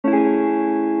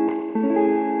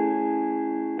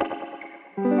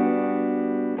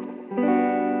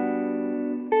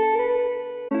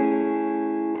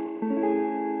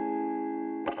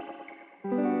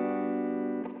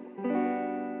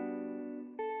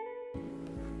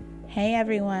Hey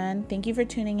everyone, thank you for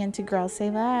tuning in to Girls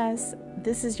Say Less.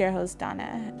 This is your host,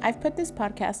 Donna. I've put this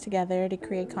podcast together to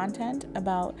create content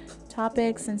about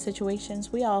topics and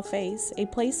situations we all face, a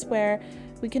place where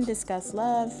we can discuss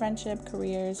love, friendship,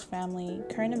 careers, family,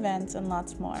 current events, and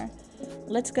lots more.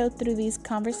 Let's go through these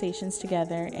conversations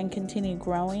together and continue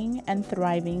growing and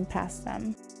thriving past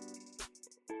them.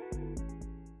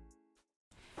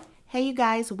 Hey you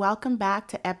guys, welcome back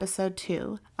to episode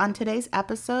 2. On today's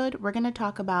episode, we're going to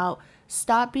talk about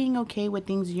stop being okay with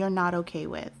things you're not okay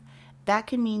with. That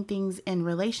can mean things in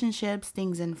relationships,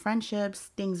 things in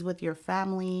friendships, things with your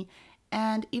family,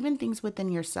 and even things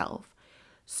within yourself.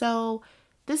 So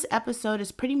this episode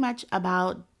is pretty much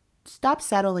about stop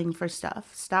settling for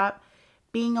stuff. Stop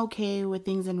being okay with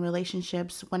things in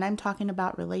relationships. When I'm talking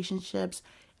about relationships,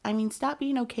 I mean stop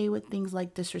being okay with things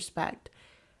like disrespect.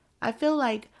 I feel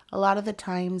like a lot of the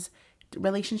times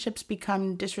relationships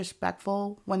become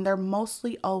disrespectful when they're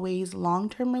mostly always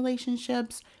long-term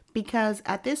relationships, because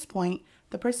at this point,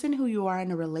 the person who you are in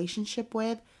a relationship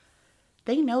with,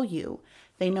 they know you.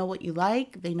 They know what you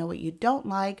like, they know what you don't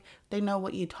like, they know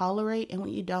what you tolerate and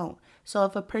what you don't. So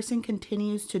if a person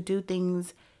continues to do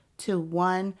things to,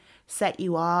 one, set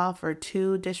you off, or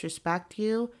two, disrespect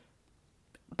you,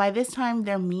 by this time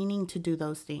they're meaning to do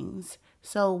those things.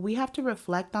 So we have to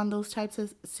reflect on those types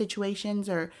of situations,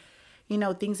 or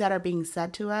things that are being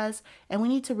said to us, and we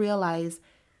need to realize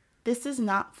this is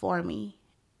not for me.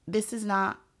 This is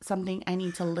not something I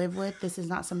need to live with. This is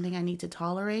not something I need to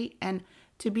tolerate. And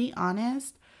to be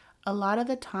honest, a lot of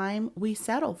the time we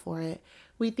settle for it.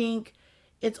 We think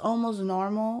it's almost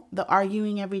normal. The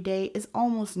arguing every day is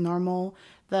almost normal.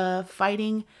 The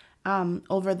fighting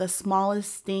over the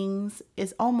smallest things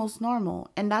is almost normal,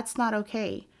 and that's not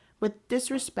okay. With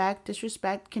disrespect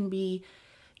can be,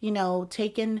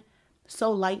 taken so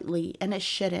lightly, and it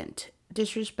shouldn't.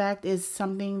 Disrespect is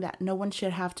something that no one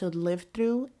should have to live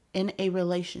through in a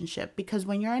relationship, because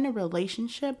when you're in a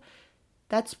relationship,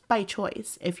 that's by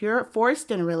choice. If you're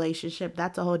forced in a relationship,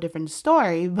 that's a whole different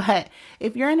story. But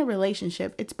if you're in a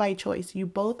relationship, it's by choice. You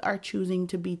both are choosing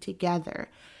to be together.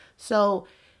 So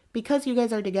because you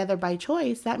guys are together by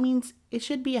choice, that means it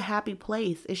should be a happy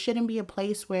place. It shouldn't be a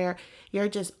place where you're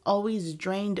just always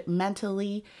drained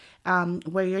mentally,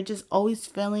 where you're just always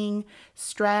feeling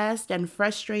stressed and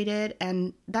frustrated,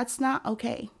 and that's not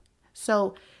okay.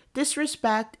 So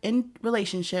disrespect in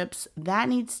relationships, that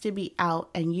needs to be out,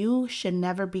 and you should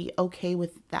never be okay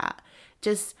with that.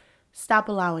 Just stop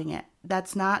allowing it.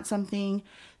 That's not something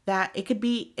that it could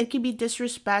be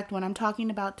disrespect. When I'm talking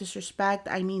about disrespect,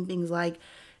 I mean things like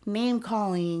name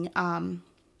calling,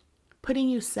 putting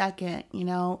you second,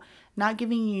 not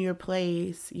giving you your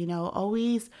place,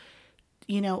 always,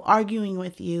 arguing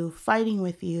with you, fighting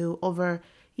with you over,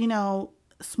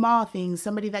 small things,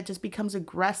 somebody that just becomes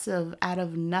aggressive out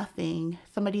of nothing,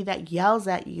 somebody that yells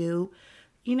at you.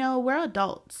 We're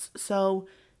adults, so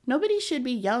nobody should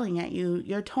be yelling at you.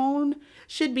 Your tone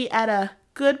should be at a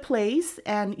good place,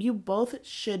 and you both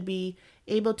should be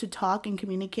able to talk and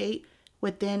communicate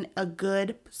within a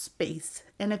good space.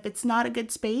 And if it's not a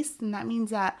good space, then that means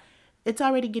that it's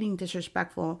already getting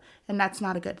disrespectful, and that's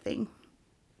not a good thing.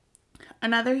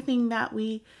 Another thing that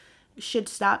we should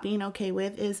stop being okay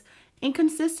with is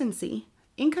inconsistency.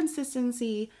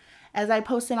 Inconsistency, as I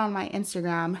posted on my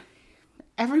Instagram,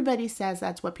 everybody says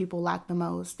that's what people lack the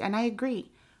most. And I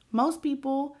agree. Most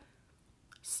people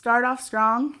start off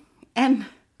strong and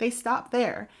they stop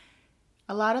there.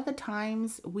 A lot of the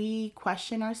times we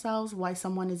question ourselves why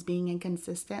someone is being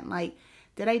inconsistent. Like,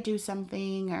 did I do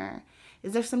something? Or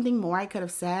is there something more I could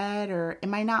have said? Or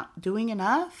am I not doing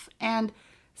enough? And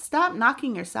stop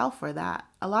knocking yourself for that.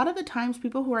 A lot of the times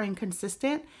people who are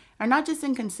inconsistent are not just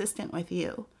inconsistent with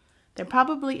you. They're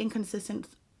probably inconsistent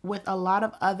with a lot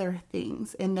of other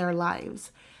things in their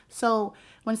lives. So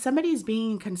when somebody's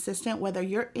being inconsistent, whether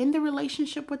you're in the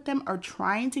relationship with them or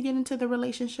trying to get into the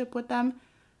relationship with them,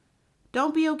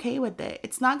 don't be okay with it.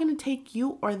 It's not going to take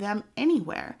you or them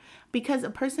anywhere, because a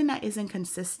person that is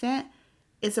inconsistent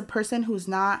is a person who's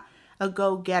not a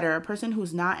go-getter, a person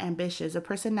who's not ambitious, a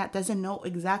person that doesn't know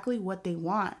exactly what they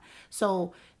want.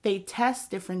 So they test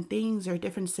different things or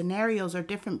different scenarios or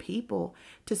different people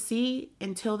to see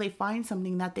until they find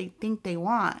something that they think they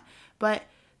want. But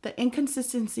the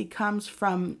inconsistency comes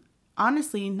from,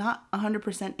 honestly, not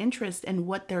 100% interest in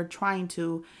what they're trying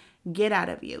to get out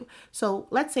of you. So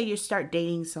let's say you start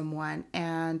dating someone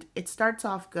and it starts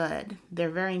off good.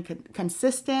 They're very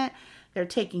consistent. They're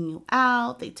taking you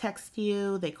out. They text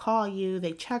you. They call you.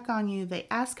 They check on you. They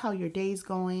ask how your day's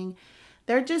going.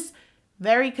 They're just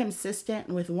very consistent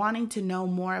with wanting to know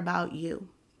more about you.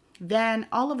 Then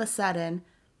all of a sudden,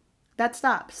 that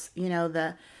stops.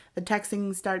 The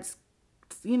texting starts,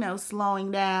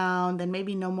 slowing down. Then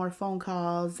maybe no more phone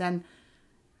calls. And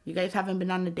you guys haven't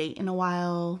been on a date in a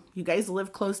while. You guys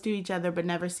live close to each other but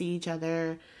never see each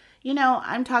other.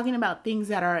 I'm talking about things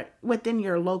that are within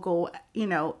your local,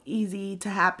 easy to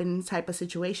happen type of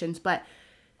situations. But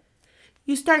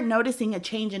you start noticing a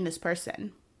change in this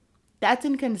person. That's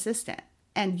inconsistent.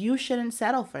 And you shouldn't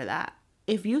settle for that.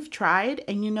 If you've tried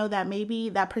and you know that maybe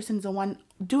that person's the one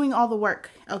doing all the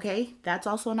work, okay, that's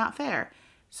also not fair.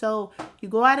 So you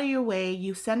go out of your way,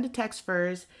 you send a text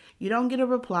first, you don't get a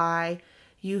reply,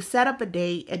 you set up a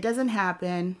date, it doesn't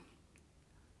happen,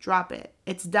 drop it.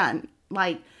 It's done.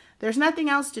 Like, there's nothing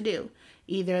else to do.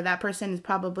 Either that person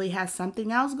probably has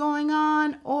something else going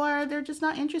on, or they're just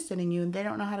not interested in you and they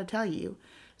don't know how to tell you.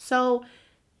 So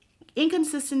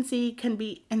inconsistency can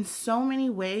be in so many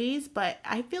ways, but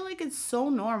I feel like it's so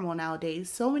normal nowadays.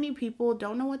 So many people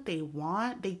don't know what they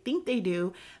want. They think they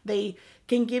do. They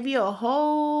can give you a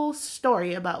whole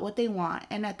story about what they want,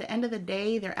 and at the end of the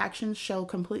day, their actions show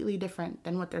completely different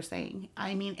than what they're saying.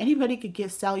 I mean, anybody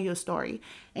could sell you a story.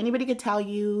 Anybody could tell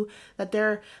you that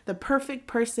they're the perfect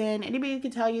person. Anybody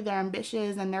could tell you they're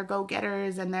ambitious and they're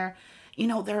go-getters and they're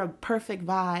a perfect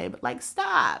vibe. Like,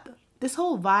 stop. This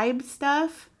whole vibe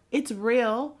stuff, it's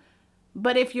real,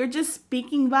 but if you're just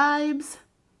speaking vibes,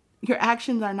 your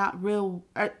actions are not real.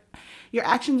 Your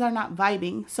actions are not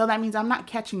vibing. So that means I'm not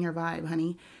catching your vibe,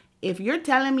 honey. If you're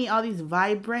telling me all these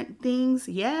vibrant things,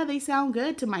 yeah, they sound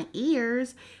good to my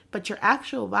ears, but your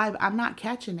actual vibe, I'm not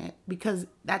catching it because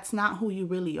that's not who you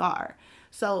really are.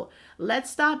 So let's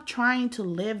stop trying to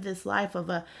live this life of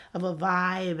a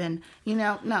vibe and,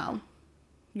 no.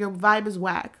 Your vibe is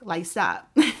whack. Like, stop.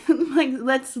 Like,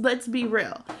 let's be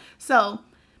real. So,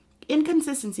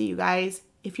 inconsistency, you guys.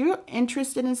 If you're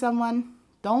interested in someone,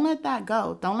 don't let that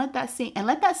go. Don't let that sink. And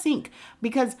let that sink.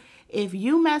 Because if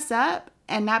you mess up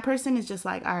and that person is just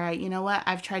like, all right, you know what?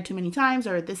 I've tried too many times,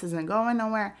 or this isn't going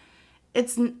nowhere.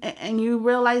 And you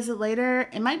realize it later,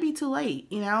 it might be too late,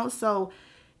 So,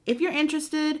 if you're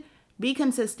interested, be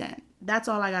consistent. That's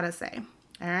all I gotta say.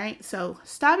 All right. So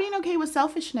stop being okay with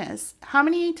selfishness. How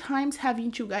many times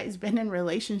haven't you guys been in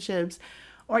relationships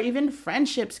or even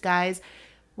friendships, guys,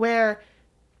 where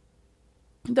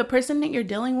the person that you're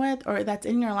dealing with or that's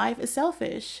in your life is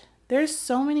selfish? There's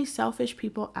so many selfish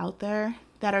people out there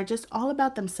that are just all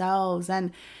about themselves.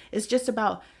 And it's just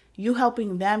about you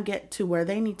helping them get to where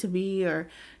they need to be, or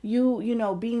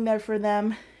you being there for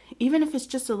them. Even if it's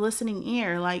just a listening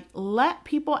ear, like, let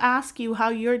people ask you how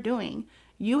you're doing.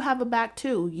 You have a back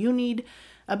too. You need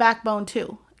a backbone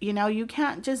too. You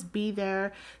can't just be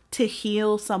there to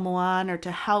heal someone or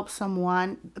to help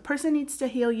someone. The person needs to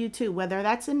heal you too, whether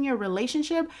that's in your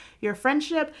relationship, your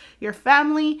friendship, your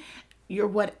family, your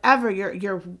whatever,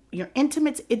 your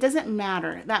intimates. It doesn't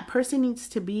matter. That person needs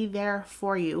to be there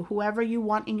for you. Whoever you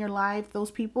want in your life, those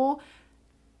people,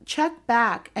 check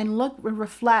back and look,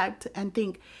 reflect and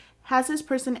think, has this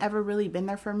person ever really been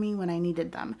there for me when I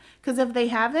needed them? Because if they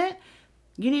haven't,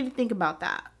 you need to think about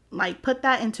that. Like, put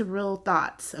that into real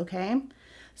thoughts, okay?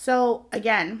 So,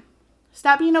 again,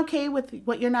 stop being okay with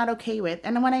what you're not okay with.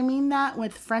 And when I mean that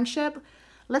with friendship,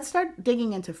 let's start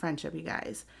digging into friendship, you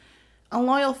guys.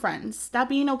 Unloyal friends. Stop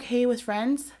being okay with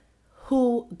friends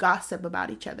who gossip about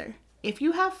each other. If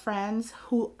you have friends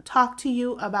who talk to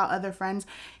you about other friends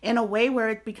in a way where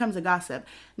it becomes a gossip,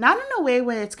 not in a way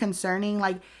where it's concerning,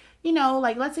 like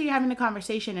let's say you're having a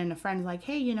conversation and a friend's like,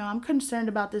 hey, I'm concerned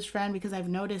about this friend because I've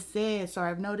noticed this or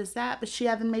I've noticed that, but she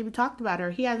hasn't maybe talked about it,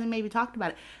 or he hasn't maybe talked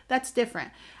about it. That's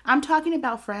different. I'm talking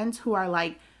about friends who are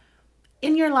like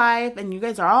in your life and you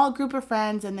guys are all a group of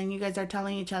friends, and then you guys are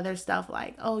telling each other stuff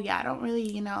like, oh yeah, I don't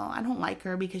really, I don't like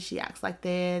her because she acts like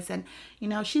this, and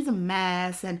she's a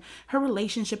mess and her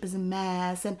relationship is a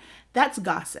mess, and that's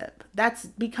gossip. That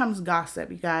becomes gossip,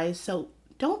 you guys. So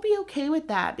don't be okay with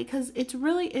that, because it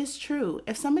really is true.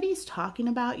 If somebody is talking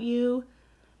about you,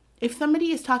 if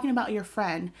somebody is talking about your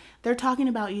friend, they're talking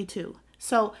about you too.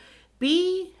 So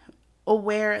be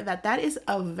aware that that is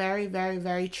a very, very,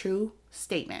 very true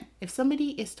statement. If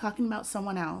somebody is talking about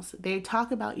someone else, they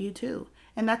talk about you too.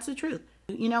 And that's the truth.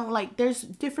 There's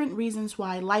different reasons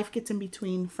why life gets in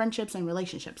between friendships and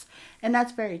relationships. And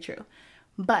that's very true.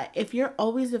 But if you're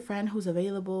always a friend who's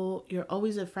available, you're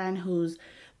always a friend who's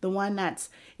the one that's,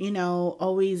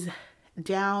 always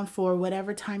down for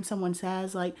whatever time someone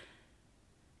says,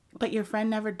 but your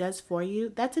friend never does for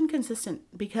you, that's inconsistent,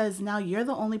 because now you're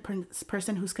the only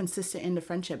person who's consistent in the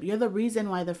friendship. You're the reason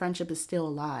why the friendship is still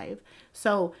alive.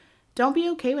 So don't be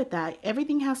okay with that.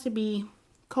 Everything has to be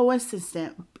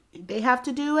consistent. They have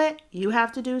to do it. You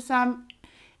have to do some.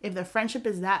 If the friendship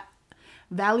is that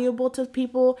valuable to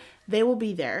people, they will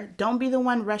be there. Don't be the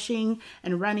one rushing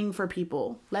and running for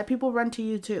people. Let people run to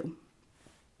you too.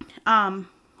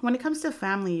 When it comes to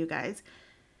family, you guys,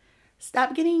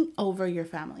 stop getting over your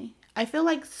family. I feel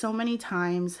like so many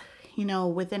times,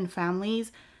 within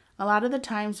families, a lot of the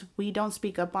times we don't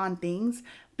speak up on things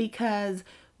because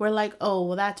we're like, oh,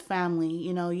 well, that's family.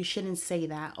 You shouldn't say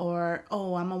that. Or,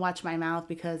 oh, I'm going to watch my mouth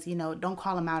because, don't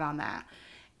call them out on that.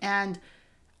 And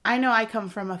I know I come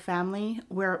from a family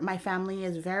where my family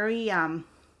is very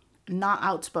not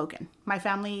outspoken. My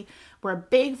family, we're a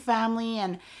big family,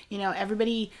 and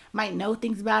everybody might know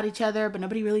things about each other, but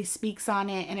nobody really speaks on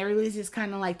it, and everybody's just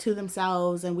kind of like to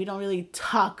themselves, and we don't really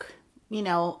talk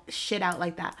shit out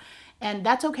like that. And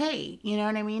that's okay, you know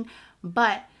what I mean?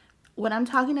 But what I'm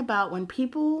talking about, when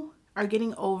people are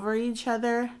getting over each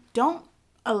other, don't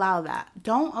allow that.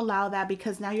 Don't allow that,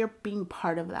 because now you're being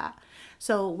part of that.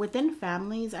 So within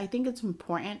families, I think it's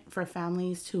important for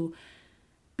families to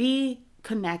be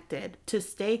connected, to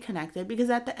stay connected, because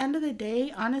at the end of the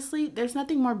day, honestly, there's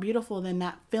nothing more beautiful than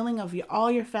that feeling of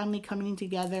all your family coming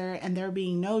together and there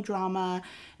being no drama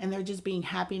and there just being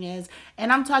happiness.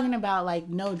 And I'm talking about like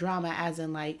no drama as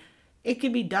in like it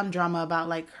could be dumb drama about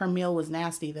like her meal was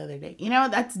nasty the other day.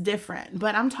 That's different.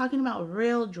 But I'm talking about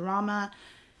real drama.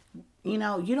 You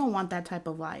don't want that type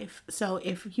of life. So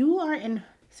if you are in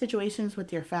situations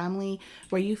with your family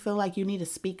where you feel like you need to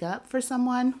speak up for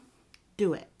someone,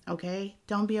 do it. Okay?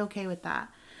 Don't be okay with that.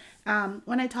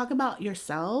 When I talk about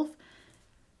yourself,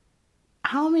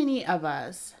 how many of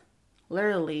us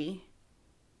literally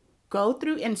go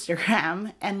through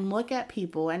Instagram and look at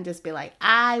people and just be like,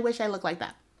 I wish I looked like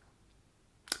that?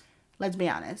 Let's be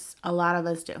honest. A lot of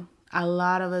us do. A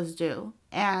lot of us do.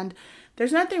 And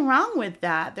there's nothing wrong with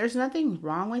that. There's nothing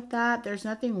wrong with that. There's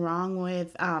nothing wrong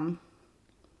with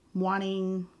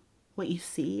wanting what you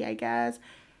see, I guess.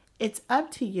 It's up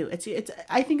to you.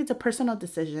 I think it's a personal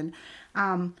decision.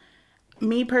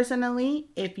 Me personally,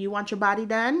 if you want your body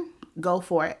done, go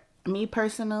for it. Me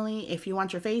personally, if you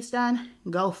want your face done,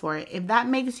 go for it. If that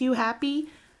makes you happy,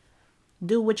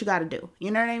 do what you got to do.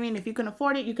 You know what I mean? If you can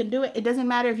afford it, you can do it. It doesn't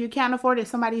matter if you can't afford it,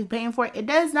 somebody's paying for it. It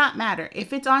does not matter.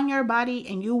 If it's on your body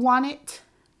and you want it,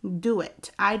 do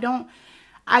it. I don't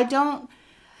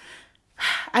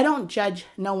judge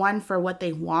no one for what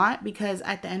they want, because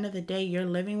at the end of the day, you're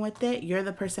living with it. You're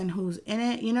the person who's in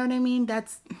it. You know what I mean?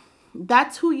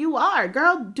 That's who you are.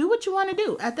 Girl, do what you want to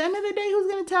do. At the end of the day,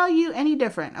 who's going to tell you any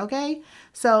different? Okay?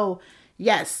 So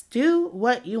yes, do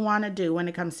what you want to do when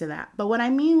it comes to that. But what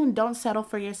I mean, don't settle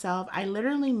for yourself, I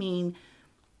literally mean,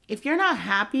 if you're not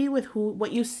happy with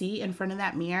what you see in front of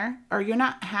that mirror, or you're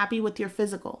not happy with your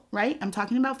physical, right? I'm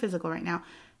talking about physical right now.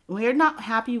 When you're not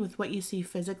happy with what you see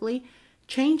physically,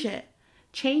 change it.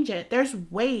 Change it. There's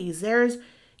ways.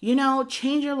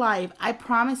 Change your life. I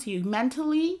promise you,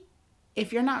 mentally,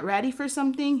 if you're not ready for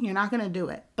something, you're not going to do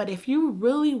it. But if you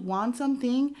really want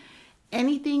something,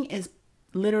 anything is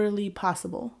literally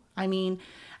possible. I mean,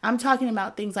 I'm talking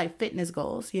about things like fitness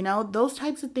goals. Those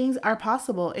types of things are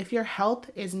possible. If your health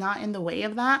is not in the way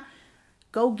of that,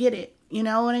 go get it. You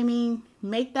know what I mean?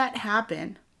 Make that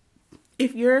happen.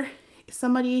 If you're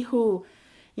somebody who,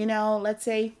 let's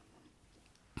say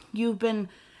you've been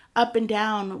up and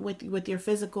down with your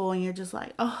physical and you're just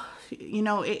like, oh,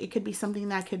 it could be something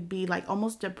that could be like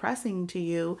almost depressing to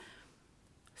you.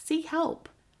 Seek help.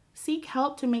 Seek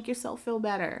help to make yourself feel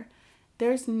better.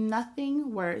 There's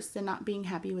nothing worse than not being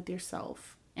happy with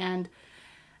yourself. And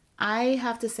I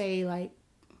have to say, like,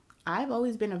 I've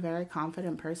always been a very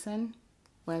confident person.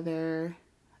 Whether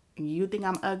you think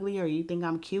I'm ugly or you think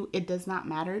I'm cute, it does not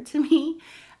matter to me.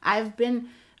 I've been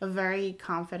a very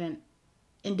confident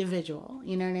individual.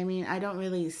 You know what I mean? I don't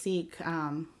really seek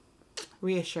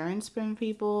reassurance from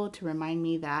people to remind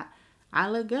me that I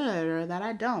look good or that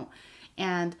I don't.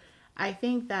 And I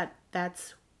think that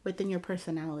that's within your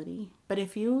personality. But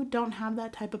if you don't have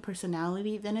that type of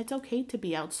personality, then it's okay to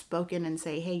be outspoken and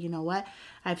say, hey, you know what?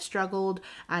 I've struggled.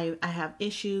 I have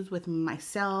issues with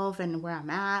myself and where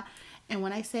I'm at. And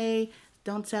when I say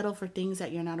don't settle for things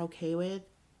that you're not okay with,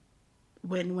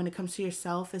 when it comes to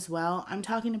yourself as well, I'm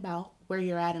talking about where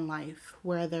you're at in life,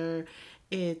 whether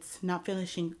it's not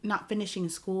finishing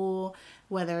school,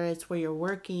 whether it's where you're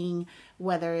working,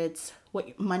 whether it's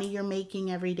what money you're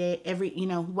making every day,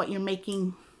 what you're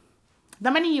making,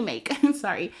 the money you make,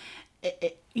 sorry.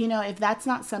 If that's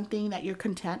not something that you're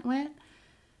content with,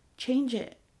 change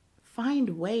it.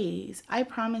 Find ways. I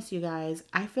promise you guys,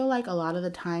 I feel like a lot of the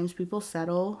times people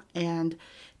settle and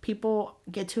people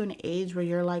get to an age where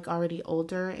you're like already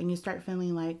older and you start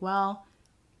feeling like,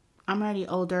 I'm already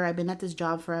older. I've been at this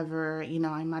job forever.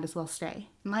 I might as well stay.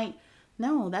 I'm like,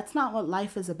 No, that's not what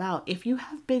life is about. If you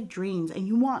have big dreams and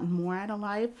you want more out of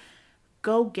life,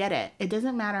 go get it. It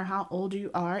doesn't matter how old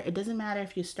you are. It doesn't matter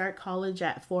if you start college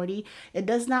at 40. It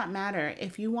does not matter.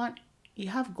 If you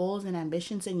have goals and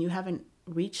ambitions and you haven't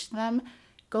reached them,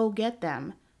 go get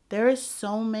them. There is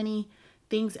so many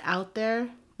things out there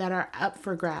that are up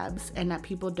for grabs and that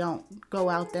people don't go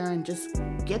out there and just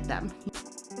get them.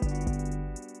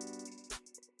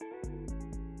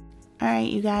 All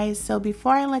right, you guys. So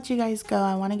before I let you guys go,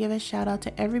 I want to give a shout out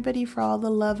to everybody for all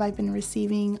the love I've been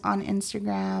receiving on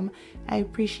Instagram. I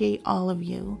appreciate all of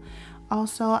you.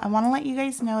 Also, I want to let you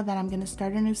guys know that I'm going to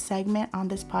start a new segment on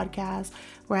this podcast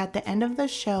where at the end of the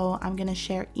show, I'm going to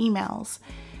share emails.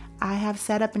 I have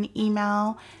set up an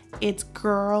email. It's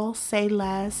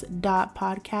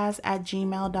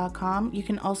girlsayless.podcast@gmail.com. You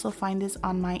can also find this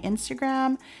on my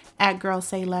Instagram at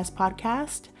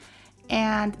girlsaylesspodcast.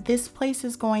 And this place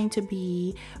is going to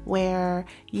be where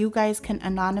you guys can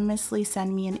anonymously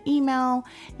send me an email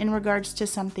in regards to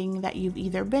something that you've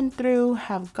either been through,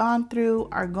 have gone through,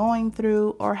 are going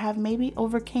through, or have maybe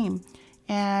overcame.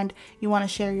 And you want to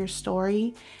share your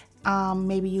story.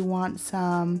 Maybe you want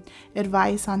some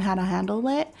advice on how to handle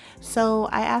it. So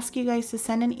I ask you guys to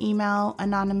send an email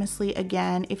anonymously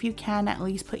again. If you can, at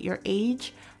least put your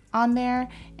age on there,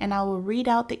 and I will read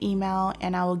out the email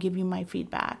and I will give you my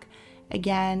feedback.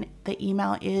 Again, the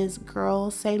email is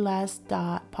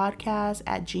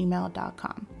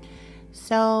girlsayless.podcast@gmail.com.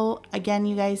 So again,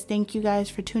 you guys, thank you guys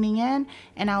for tuning in,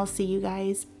 and I'll see you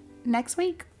guys next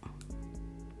week.